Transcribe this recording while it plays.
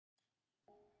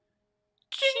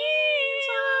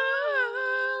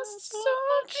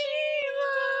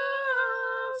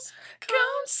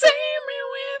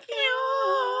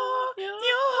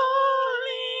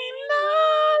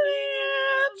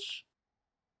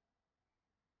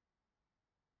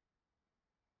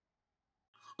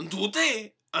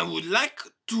Today, I would like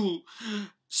to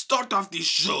start off this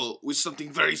show with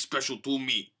something very special to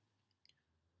me.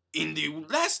 In the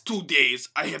last 2 days,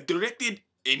 I have directed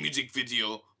a music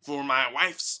video for my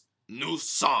wife's new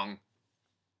song,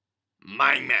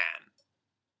 My Man.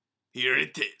 Here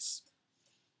it is.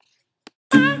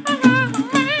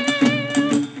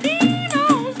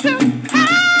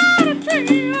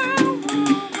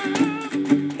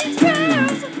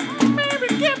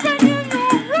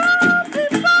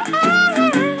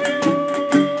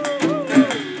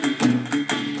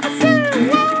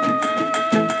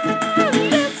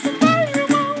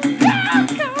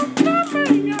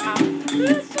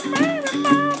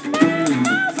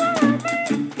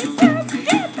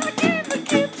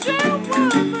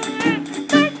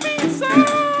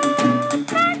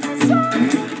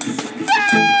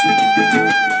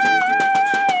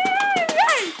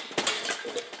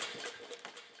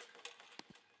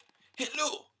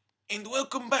 Hello, and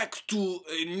welcome back to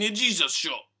the Jesus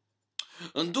Show.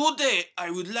 And today, I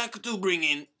would like to bring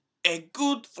in a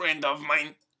good friend of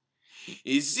mine,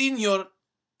 Senior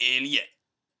Alien.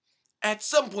 At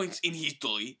some points in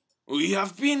history, we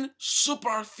have been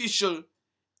superficial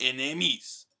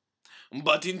enemies.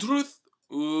 But in truth,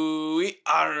 we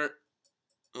are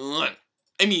one.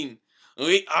 I mean,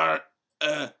 we are,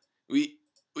 we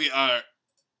are,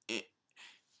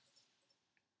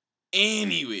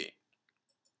 anyway.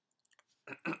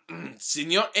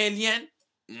 Senior Alien,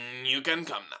 you can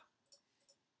come now.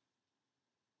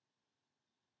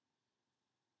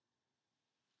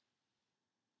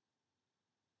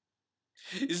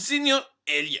 Senior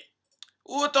Alien,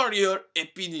 what are your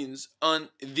opinions on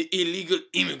the illegal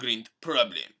immigrant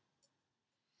problem?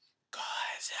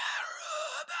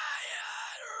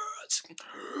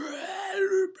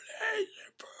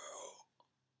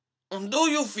 Do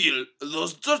you feel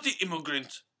those dirty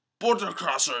immigrant border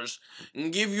crossers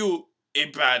give you a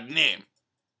bad name?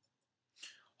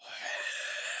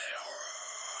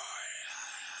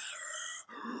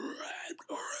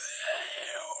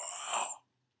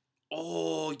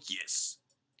 Oh, yes.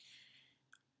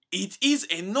 It is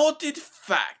a noted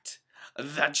fact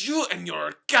that you and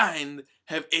your kind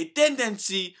have a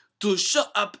tendency to show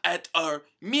up at our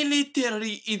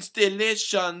military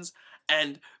installations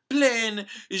and plan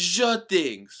show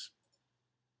things.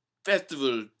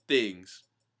 Festival things.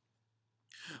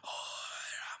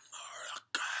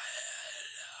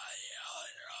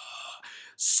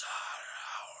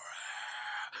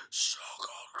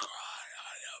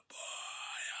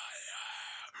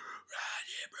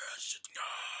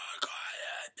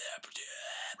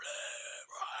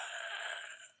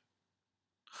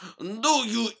 Do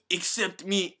you accept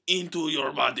me into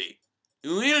your body?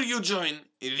 Will you join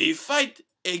the fight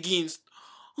against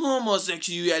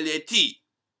homosexuality?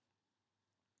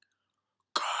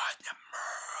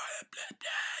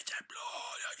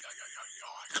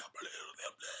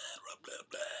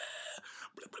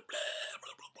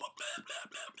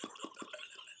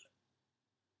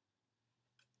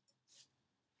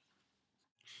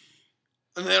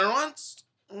 There once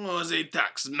was a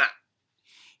tax man.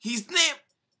 His name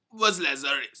was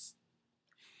Lazarus.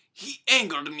 He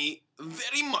angered me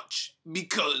very much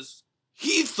because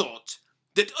he thought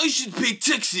that I should pay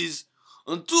taxes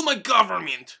to my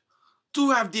government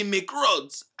to have them make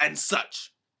roads and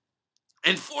such,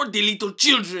 and for the little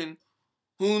children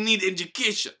who need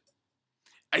education.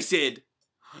 I said,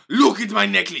 look at my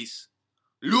necklace.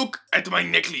 Look at my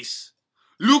necklace.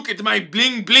 Look at my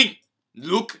bling bling.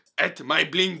 Look at my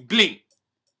bling bling.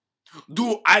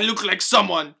 Do I look like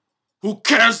someone who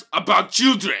cares about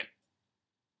children?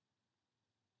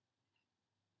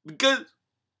 Because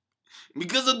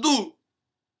I do.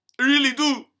 I really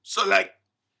do. So like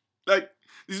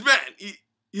this man,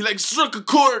 he like struck a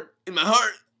chord in my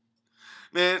heart,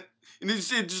 man. And he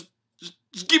said, just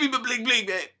give me my bling bling,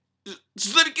 man.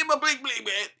 Just let me get my bling bling,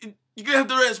 man. You can have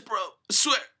the rest, bro. I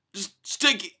swear. Just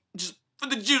take it. Just for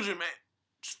the children, man.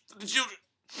 Just for the children.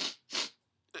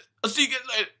 I'll see you guys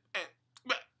later.